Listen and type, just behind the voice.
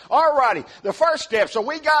All righty, the first step. So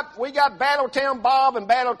we got Battletown Bob and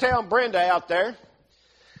Battletown Brenda out there.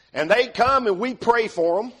 And they come and we pray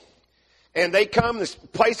for them. And they come and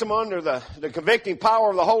place them under the convicting power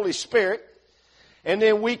of the Holy Spirit. And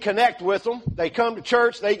then we connect with them. They come to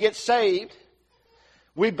church. They get saved.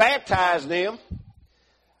 We baptize them.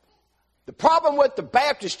 The problem with the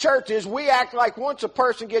Baptist church is we act like once a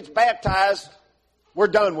person gets baptized, we're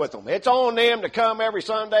done with them. It's on them to come every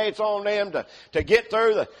Sunday. It's on them to get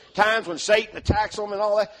through the times when Satan attacks them and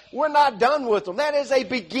all that. We're not done with them. That is a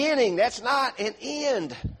beginning. That's not an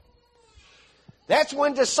end. That's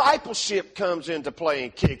when discipleship comes into play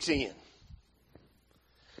and kicks in.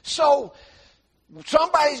 So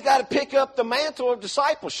somebody's got to pick up the mantle of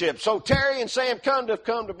discipleship. So Terry and Sam come to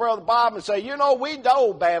Brother Bob and say, you know, we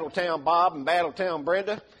know Battletown Bob and Battletown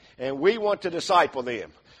Brenda, and we want to disciple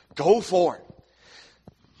them. Go for it.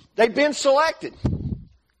 They've been selected.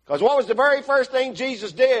 Because what was the very first thing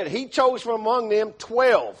Jesus did? He chose from among them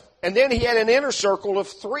 12. And then he had an inner circle of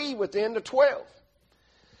 3 within the 12.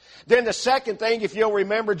 Then the second thing, if you'll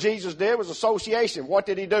remember, Jesus did was association. What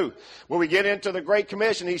did he do? When we get into the Great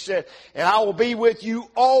Commission, he said, and I will be with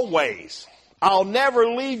you always. I'll never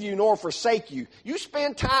leave you nor forsake you. You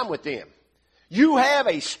spend time with them. You have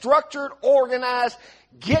a structured, organized,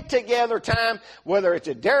 get-together time, whether it's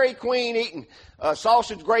a Dairy Queen eating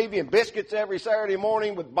sausage gravy and biscuits every Saturday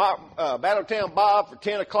morning with Battletown Bob for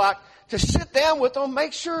 10 o'clock, to sit down with them,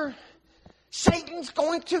 make sure Satan's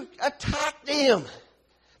going to attack them.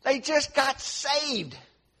 They just got saved.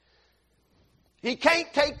 He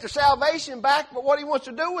can't take the salvation back, but what he wants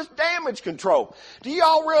to do is damage control. Do you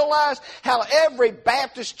all realize how every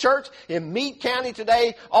Baptist church in Meade County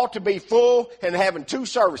today ought to be full and having 2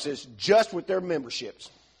 services just with their memberships?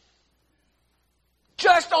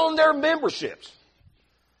 Just on their memberships.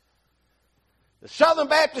 The Southern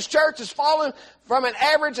Baptist Church has fallen from an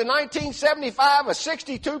average in 1975 of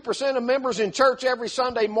 62% of members in church every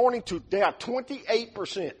Sunday morning to now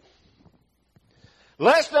 28%.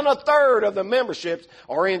 Less than a third of the memberships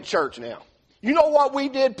are in church now. You know what we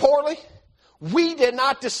did poorly? We did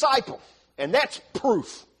not disciple. And that's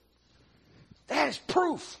proof. That is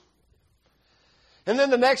proof. And then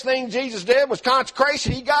the next thing Jesus did was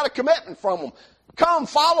consecration. He got a commitment from them. Come,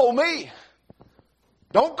 follow me.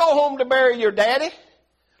 Don't go home to bury your daddy.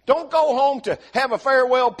 Don't go home to have a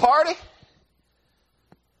farewell party.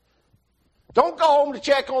 Don't go home to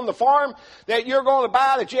check on the farm that you're going to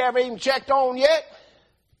buy that you haven't even checked on yet.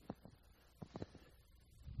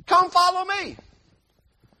 Come follow me.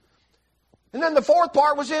 And then the fourth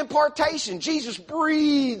part was impartation. Jesus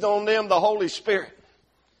breathed on them the Holy Spirit.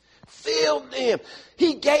 Filled them.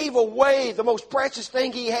 He gave away the most precious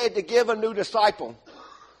thing he had to give a new disciple.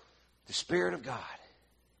 The Spirit of God.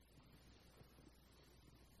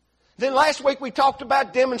 Then last week we talked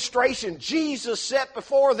about demonstration. Jesus set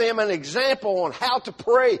before them an example on how to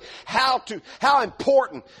pray, how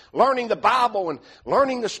important learning the Bible and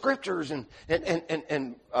learning the Scriptures and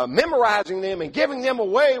memorizing them and giving them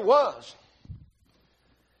away was.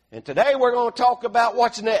 And today we're going to talk about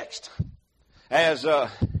what's next. As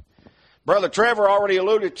Brother Trevor already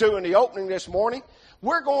alluded to in the opening this morning,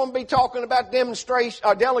 we're going to be talking about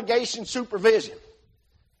delegation supervision.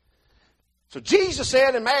 So Jesus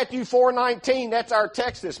said in Matthew 4:19, that's our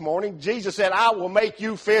text this morning, Jesus said, I will make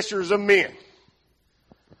you fishers of men.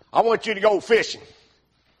 I want you to go fishing.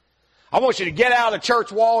 I want you to get out of the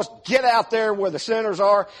church walls, get out there where the sinners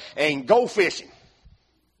are, and go fishing.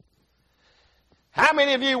 How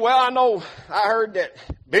many of you, well, I heard that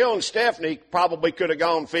Bill and Stephanie probably could have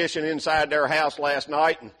gone fishing inside their house last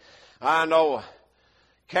night, and I know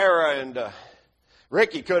Kara and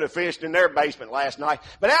Ricky could have fished in their basement last night.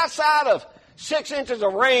 But outside of 6 inches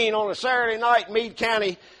of rain on a Saturday night in Meade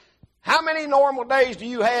County, how many normal days do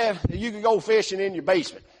you have that you can go fishing in your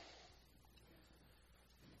basement?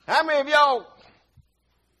 How many of y'all,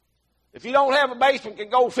 if you don't have a basement, can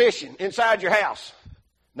go fishing inside your house?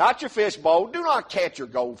 Not your fish bowl. Do not catch your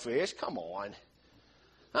goldfish. Come on.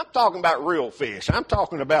 I'm talking about real fish. I'm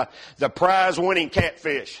talking about the prize-winning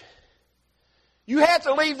catfish. You have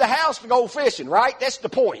to leave the house to go fishing, right? That's the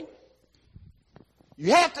point.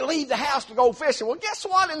 You have to leave the house to go fishing. Well, guess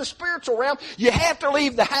what? In the spiritual realm, you have to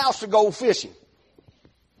leave the house to go fishing.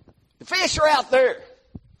 The fish are out there.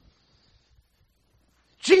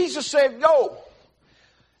 Jesus said, go.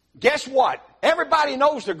 Guess what? Everybody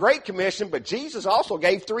knows the Great Commission, but Jesus also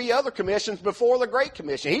gave 3 other commissions before the Great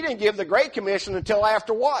Commission. He didn't give the Great Commission until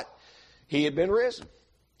after what? He had been risen.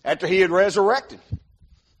 After he had resurrected.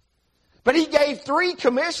 But he gave 3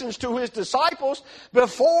 commissions to his disciples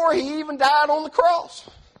before he even died on the cross.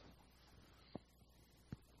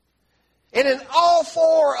 And in all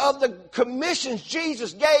four of the commissions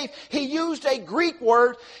Jesus gave, he used a Greek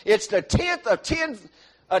word. It's the 10th of 10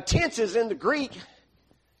 tenses in the Greek.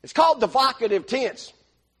 It's called the vocative tense.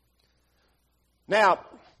 Now,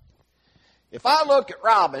 if I look at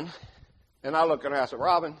Robin, and I look at her and I say,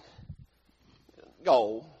 Robin,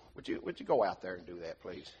 go. Would you go out there and do that,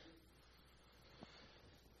 please?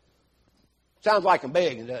 Sounds like I'm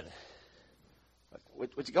begging, doesn't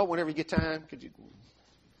it? Would you go whenever you get time? Could you?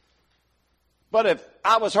 But if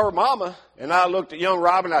I was her mama and I looked at young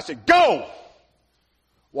Robin and I said, go,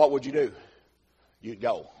 what would you do? You'd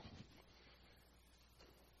go.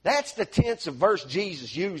 That's the tense of verse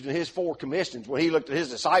Jesus used in his four commissions when he looked at his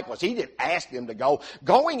disciples. He didn't ask them to go.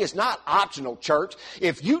 Going is not optional, church.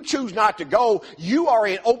 If you choose not to go, you are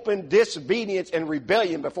in open disobedience and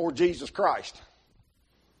rebellion before Jesus Christ.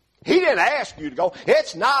 He didn't ask you to go.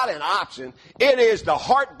 It's not an option. It is the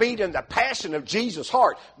heartbeat and the passion of Jesus'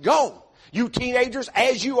 heart. Go. You teenagers,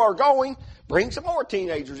 as you are going, bring some more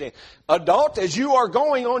teenagers in. Adults, as you are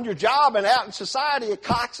going on your job and out in society at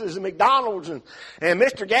Cox's and McDonald's and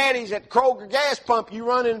Mr. Gaddy's at the Kroger gas pump, you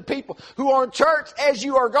run into people who are in church. As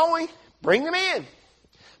you are going, bring them in.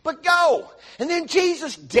 But go. And then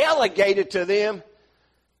Jesus delegated to them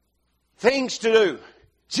things to do.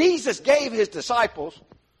 Jesus gave his disciples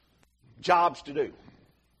jobs to do.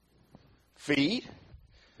 Feed.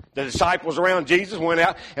 The disciples around Jesus went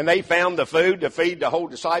out and they found the food to feed the whole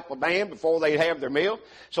disciple band before they'd have their meal.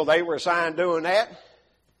 So they were assigned doing that.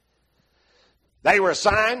 They were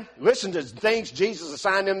assigned, listen to the things Jesus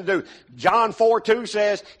assigned them to do. John 4:2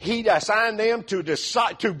 says he assigned them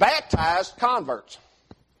to baptize converts.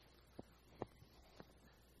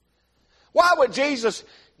 Why would Jesus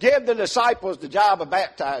give the disciples the job of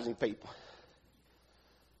baptizing people?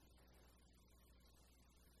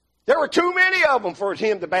 There were too many of them for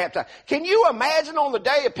him to baptize. Can you imagine on the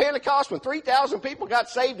day of Pentecost when 3,000 people got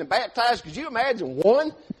saved and baptized? Could you imagine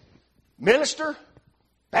one minister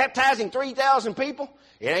baptizing 3,000 people?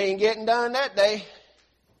 It ain't getting done that day.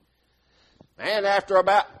 And after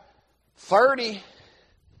about 30,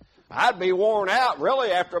 I'd be worn out.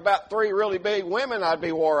 Really, after about 3 really big women, I'd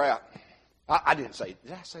be wore out. I didn't say,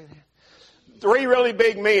 did I say that? 3 really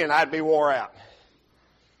big men, I'd be wore out.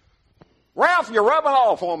 Ralph, you're rubbing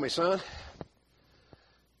off on me, son.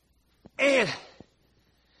 And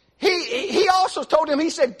he also told him, he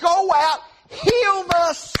said, go out, heal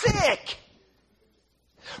the sick,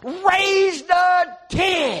 raise the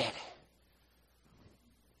dead.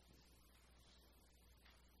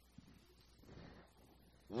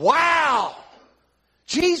 Wow.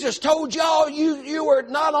 Jesus told y'all you were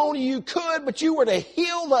not only you could, but you were to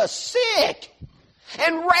heal the sick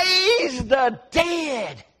and raise the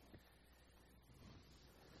dead.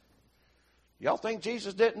 Y'all think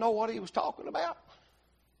Jesus didn't know what he was talking about?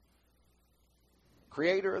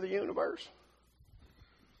 Creator of the universe.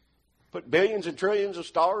 Put billions and trillions of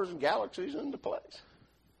stars and galaxies into place.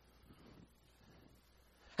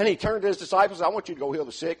 And he turned to his disciples, I want you to go heal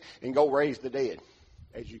the sick and go raise the dead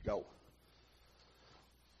as you go.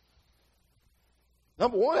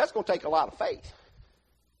 Number one, that's going to take a lot of faith.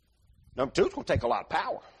 Number two, it's going to take a lot of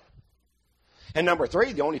power. And number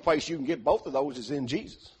three, the only place you can get both of those is in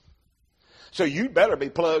Jesus. So you'd better be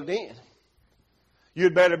plugged in.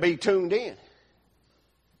 You'd better be tuned in.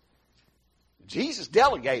 Jesus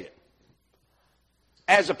delegated.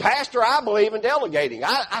 As a pastor, I believe in delegating.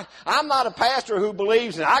 I'm not a pastor who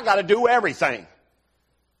believes that I got to do everything.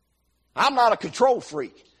 I'm not a control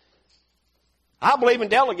freak. I believe in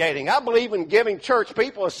delegating. I believe in giving church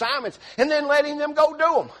people assignments and then letting them go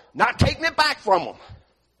do them, not taking it back from them.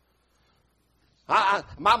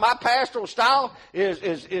 My pastoral style is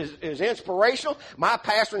inspirational. My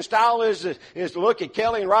pastoring style is to look at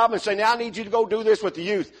Kelly and Robin and say, now I need you to go do this with the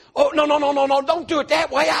youth. Oh, no, don't do it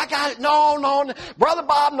that way. I got it. No. Brother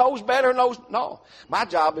Bob knows better. No. My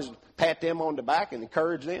job is to pat them on the back and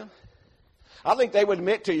encourage them. I think they would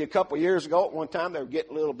admit to you a couple of years ago, at one time, they were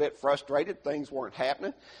getting a little bit frustrated. Things weren't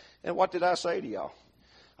happening. And what did I say to y'all?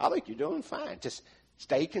 I think you're doing fine. Just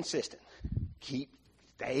stay consistent.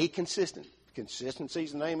 Stay consistent. Consistency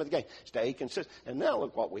is the name of the game. Stay consistent. And now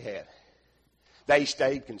look what we had. They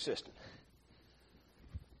stayed consistent.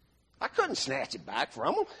 I couldn't snatch it back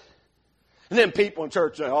from them. And then people in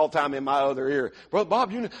church all the time in my other ear, Brother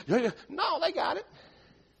Bob, you know. No, they got it.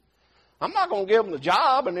 I'm not going to give them the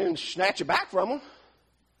job and then snatch it back from them.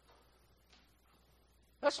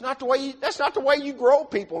 That's not the way you grow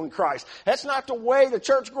people in Christ. That's not the way the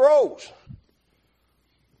church grows.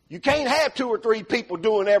 You can't have 2 or 3 people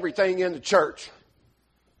doing everything in the church.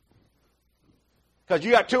 Because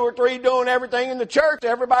you got 2 or 3 doing everything in the church,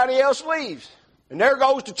 everybody else leaves. And there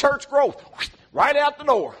goes the church growth, right out the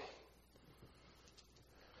door.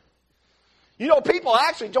 You know, people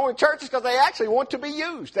actually join churches because they actually want to be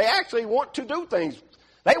used. They actually want to do things.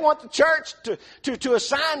 They want the church to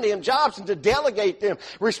assign them jobs and to delegate them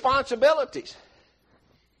responsibilities.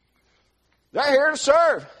 They're here to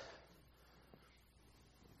serve.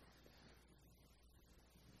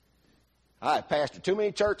 I had pastored too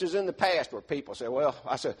many churches in the past where people say, well,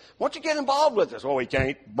 I said, why don't you get involved with this? Oh, we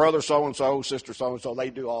can't. Brother so-and-so, sister so-and-so, they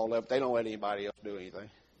do all of it. They don't let anybody else do anything.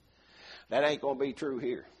 That ain't going to be true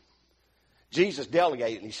here. Jesus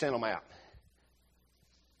delegated and he sent them out.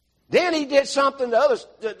 Then he did something,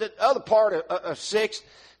 the other part of 6.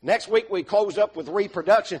 Next week we close up with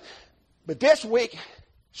reproduction. But this week,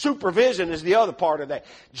 supervision is the other part of that.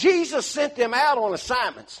 Jesus sent them out on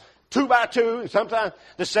assignments. 2 by 2, and sometimes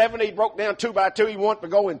the 70 broke down 2 by 2. He wanted to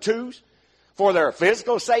go in twos for their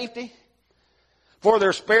physical safety, for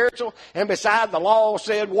their spiritual, and beside the law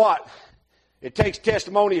said what? It takes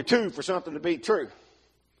testimony of 2 for something to be true.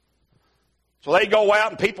 So they go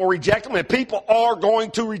out and people reject them, and people are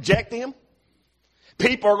going to reject them.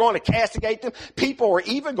 People are going to castigate them. People are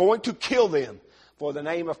even going to kill them for the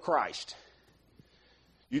name of Christ.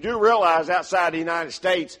 You do realize outside the United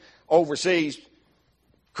States, overseas,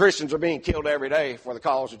 Christians are being killed every day for the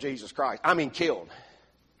cause of Jesus Christ. I mean killed.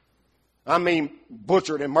 I mean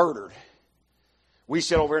butchered and murdered. We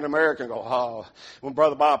sit over in America and go, oh, when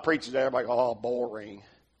Brother Bob preaches there, everybody goes, oh, boring.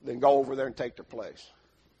 Then go over there and take their place.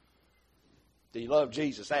 Do you love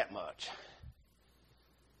Jesus that much?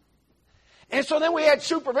 And so then we had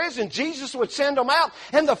supervision. Jesus would send them out.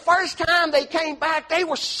 And the first time they came back, they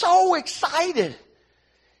were so excited.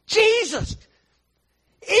 Jesus,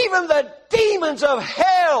 even the demons of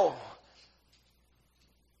hell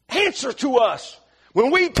answer to us.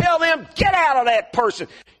 When we tell them, get out of that person.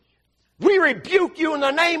 We rebuke you in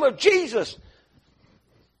the name of Jesus.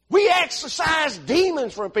 We exorcise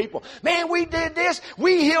demons from people. Man, we did this.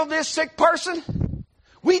 We healed this sick person.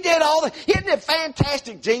 We did all that. Isn't it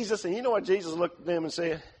fantastic, Jesus? And you know what Jesus looked at them and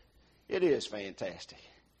said? It is fantastic.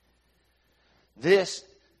 This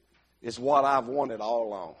is what I've wanted all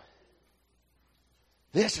along.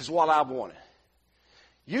 This is what I've wanted.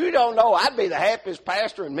 You don't know. I'd be the happiest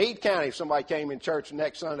pastor in Meade County if somebody came in church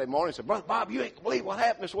next Sunday morning and said, Brother Bob, you ain't gonna believe what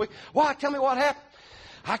happened this week. Why? Tell me what happened.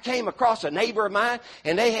 I came across a neighbor of mine,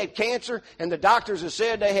 and they had cancer, and the doctors have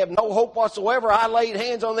said they have no hope whatsoever. I laid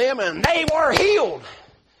hands on them, and they were healed.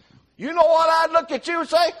 You know what? I'd look at you and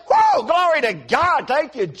say, whoa, glory to God.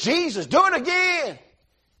 Thank you, Jesus. Do it again.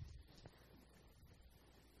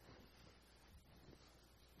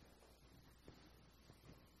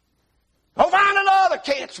 Go find another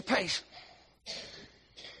cancer patient.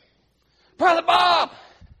 Brother Bob,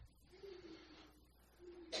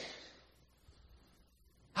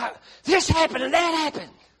 this happened and that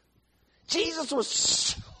happened. Jesus was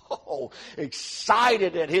so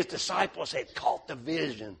excited that his disciples had caught the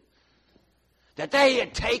vision. That they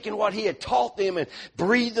had taken what he had taught them and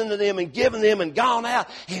breathed into them and given them and gone out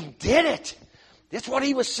and did it. That's what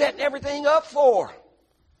he was setting everything up for.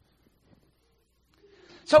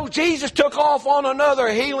 So Jesus took off on another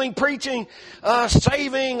healing, preaching,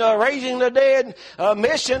 saving, raising the dead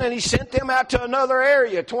mission, and he sent them out to another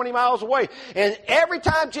area 20 miles away. And every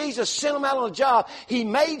time Jesus sent them out on a job, he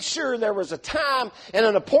made sure there was a time and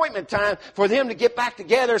an appointment time for them to get back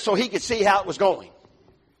together so he could see how it was going.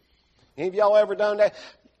 Any of y'all ever done that?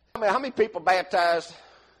 I mean, how many people baptized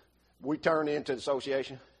we turned into the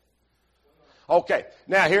association? Okay,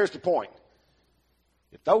 now here's the point.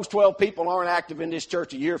 If those 12 people aren't active in this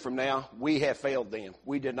church a year from now, we have failed them.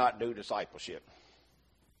 We did not do discipleship.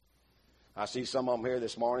 I see some of them here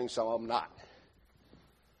this morning, some of them not.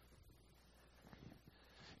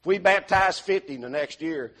 If we baptize 50 in the next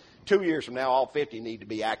year, 2 years from now, all 50 need to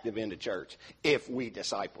be active in the church if we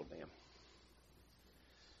disciple them.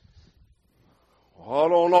 Well, I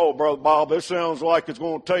don't know, Brother Bob. This sounds like it's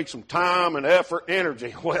going to take some time and effort,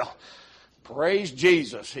 energy. Well, praise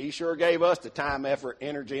Jesus. He sure gave us the time, effort,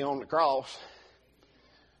 energy on the cross.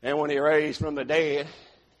 And when he raised from the dead.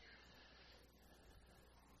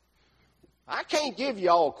 I can't give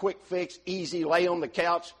you all a quick fix, easy, lay on the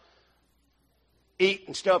couch, eat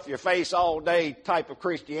and stuff your face all day type of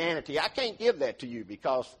Christianity. I can't give that to you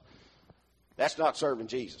because that's not serving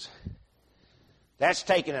Jesus. That's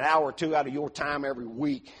taking an hour or two out of your time every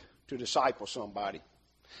week to disciple somebody.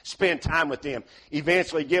 Spend time with them.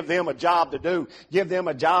 Eventually give them a job to do. Give them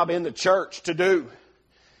a job in the church to do.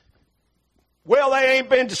 Well, they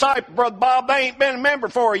ain't been discipled, Brother Bob. They ain't been a member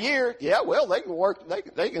for a year. Yeah, well, they can work.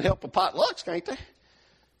 They can help with potlucks, can't they?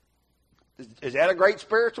 Is that a great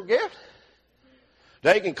spiritual gift?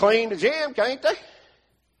 They can clean the gym, can't they?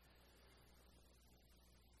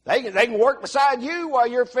 They can work beside you while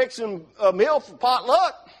you're fixing a meal for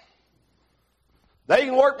potluck. They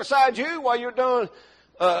can work beside you while you're doing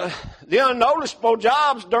the unnoticeable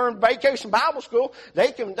jobs during vacation Bible school.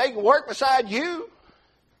 They can work beside you.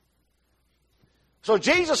 So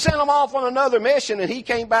Jesus sent them off on another mission, and he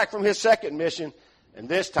came back from his second mission, and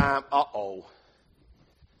this time,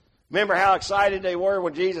 remember how excited they were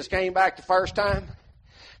when Jesus came back the first time?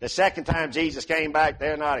 The second time Jesus came back,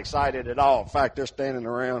 they're not excited at all. In fact, they're standing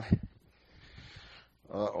around.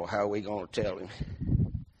 How are we going to tell him?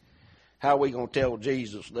 How are we going to tell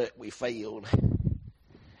Jesus that we failed?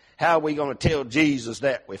 How are we going to tell Jesus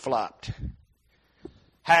that we flopped?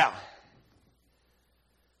 How?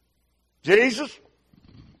 Jesus?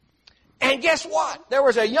 And guess what? There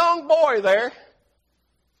was a young boy there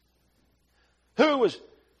who was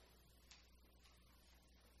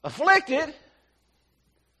afflicted.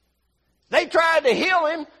 They tried to heal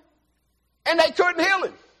him, and they couldn't heal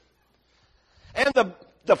him. And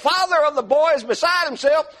the father of the boy is beside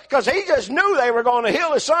himself because he just knew they were going to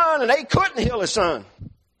heal his son, and they couldn't heal his son.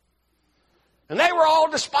 And they were all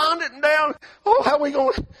despondent and down. How are we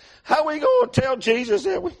going to tell Jesus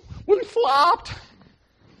that we flopped?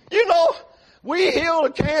 You know, we healed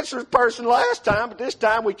a cancerous person last time, but this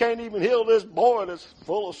time we can't even heal this boy that's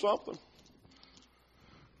full of something.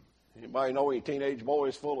 Anybody know any teenage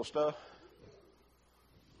boys full of stuff?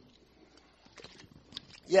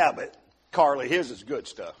 Yeah, but Carly, his is good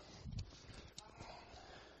stuff.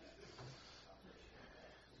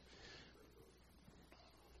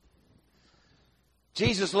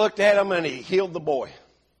 Jesus looked at him and he healed the boy.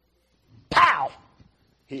 Pow!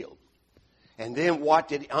 Healed. And then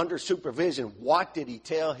under supervision, what did he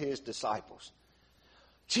tell his disciples?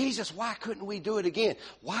 Jesus, why couldn't we do it again?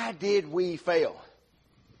 Why did we fail?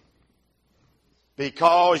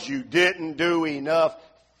 Because you didn't do enough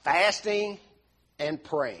fasting and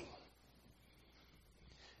praying.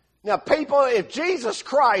 Now, people, if Jesus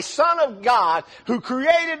Christ, Son of God, who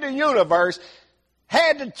created the universe,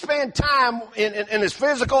 had to spend time in his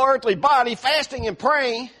physical earthly body fasting and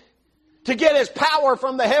praying to get his power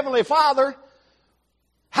from the Heavenly Father,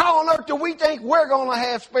 how on earth do we think we're going to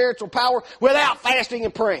have spiritual power without fasting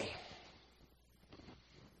and praying?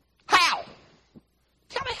 How?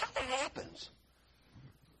 Tell me how that happens.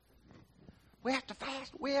 We have to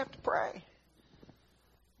fast. We have to pray.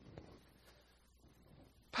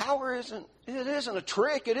 Power isn't a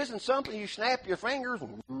trick. It isn't something you snap your fingers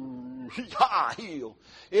and heal.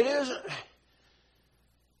 It isn't.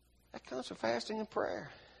 That comes from fasting and prayer.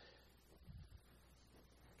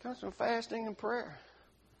 It comes from fasting and prayer.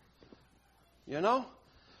 You know?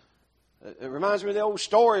 It reminds me of the old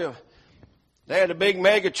story of they had a big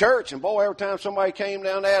mega church, and boy, every time somebody came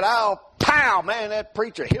down that aisle, pow, man, that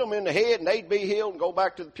preacher hit them in the head, and they'd be healed and go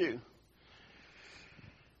back to the pew.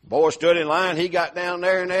 Boy stood in line, he got down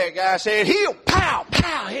there, and that guy said, heal, pow,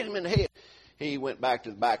 pow, hit him in the head. He went back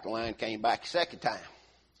to the back of the line, came back a second time.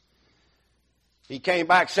 He came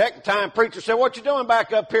back second time, preacher said, what you doing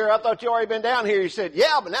back up here? I thought you already been down here. He said,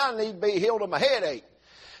 yeah, but now I need to be healed of my headache.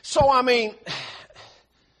 So, I mean,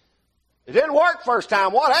 it didn't work first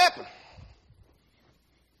time. What happened?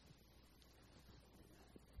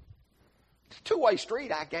 It's a two-way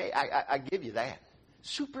street, I give you that.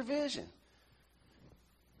 Supervision.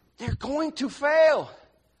 They're going to fail.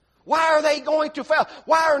 Why are they going to fail?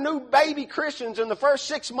 Why are new baby Christians in the first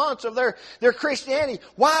 6 months of their Christianity,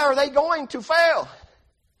 why are they going to fail?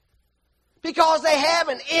 Because they have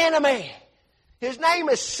an enemy. His name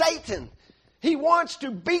is Satan. He wants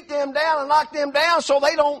to beat them down and knock them down so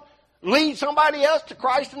they don't lead somebody else to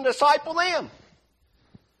Christ and disciple them.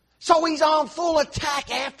 So he's on full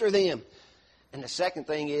attack after them. And the second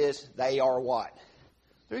thing is, they are what?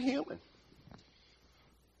 They're human.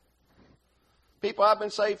 People, I've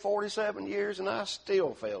been saved 47 years and I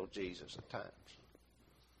still failed Jesus at times.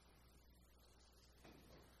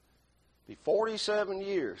 Be 47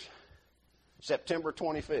 years, September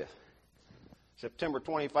 25th. September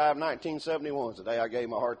 25, 1971 is the day I gave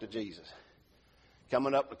my heart to Jesus.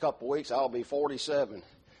 Coming up in a couple of weeks, I'll be 47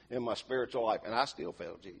 in my spiritual life, and I still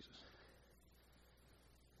failed Jesus.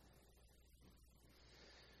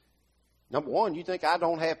 Number one, you think I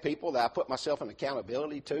don't have people that I put myself in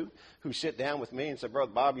accountability to who sit down with me and say,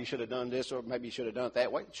 Brother Bob, you should have done this, or maybe you should have done it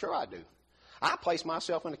that way? Sure I do. I place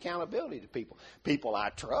myself in accountability to people. People I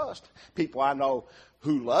trust. People I know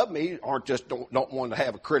who love me aren't just don't want to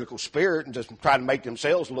have a critical spirit and just try to make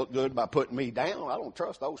themselves look good by putting me down. I don't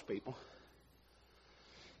trust those people.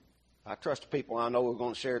 I trust the people I know who are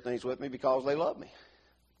going to share things with me because they love me.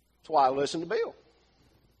 That's why I listen to Bill.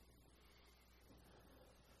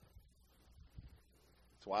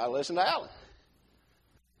 That's why I listen to Alan.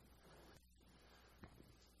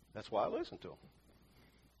 That's why I listen to them.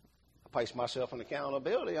 I place myself in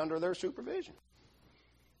accountability under their supervision.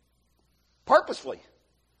 Purposefully.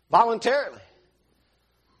 Voluntarily.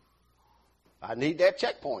 I need that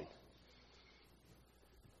checkpoint.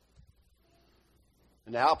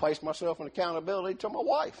 And now I place myself in accountability to my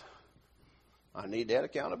wife. I need that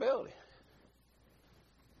accountability.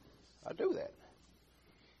 I do that.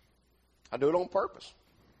 I do it on purpose.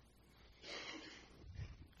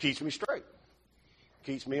 Keeps me straight.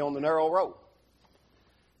 Keeps me on the narrow road.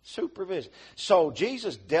 Supervision. So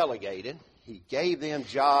Jesus delegated. He gave them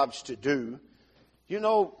jobs to do. You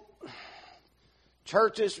know,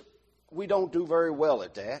 churches, we don't do very well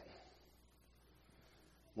at that.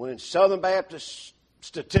 When Southern Baptist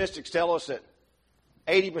statistics tell us that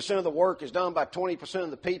 80% of the work is done by 20% of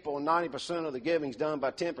the people and 90% of the giving is done by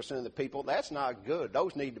 10% of the people, that's not good.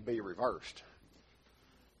 Those need to be reversed.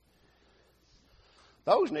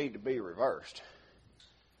 Those need to be reversed.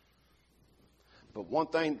 But one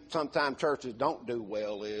thing sometimes churches don't do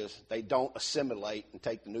well is they don't assimilate and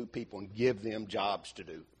take the new people and give them jobs to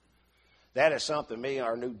do. That is something me and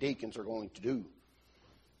our new deacons are going to do.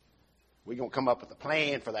 We're going to come up with a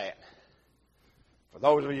plan for that. For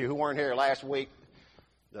those of you who weren't here last week,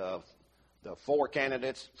 the 4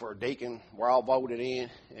 candidates for a deacon were all voted in,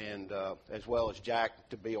 and as well as Jack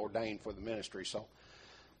to be ordained for the ministry. So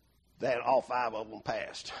that all 5 of them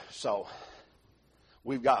passed. So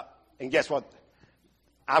we've got, and guess what?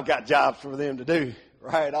 I've got jobs for them to do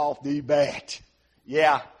right off the bat.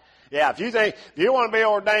 Yeah. If you want to be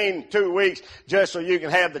ordained in 2 weeks just so you can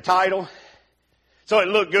have the title, so it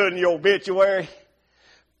look good in your obituary,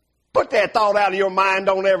 put that thought out of your mind.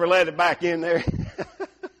 Don't ever let it back in there.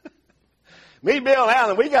 Me, Bill, and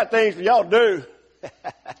Alan, we got things for y'all to do.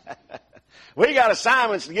 We got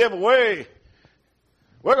assignments to give away.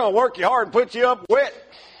 We're going to work you hard and put you up wet.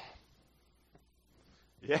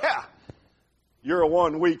 Yeah. You're a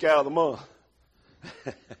 1 week out of the month.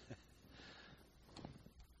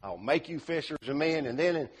 I'll make you fishers of men. And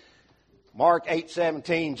then in Mark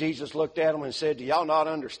 8:17, Jesus looked at them and said, do y'all not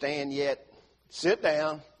understand yet? Sit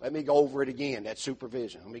down. Let me go over it again. That's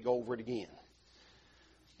supervision. Let me go over it again.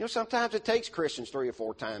 You know, sometimes it takes Christians 3 or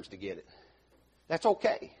 4 times to get it. That's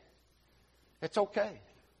okay. It's okay.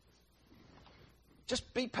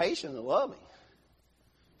 Just be patient and loving.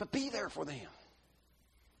 But be there for them.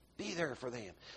 Be there for them.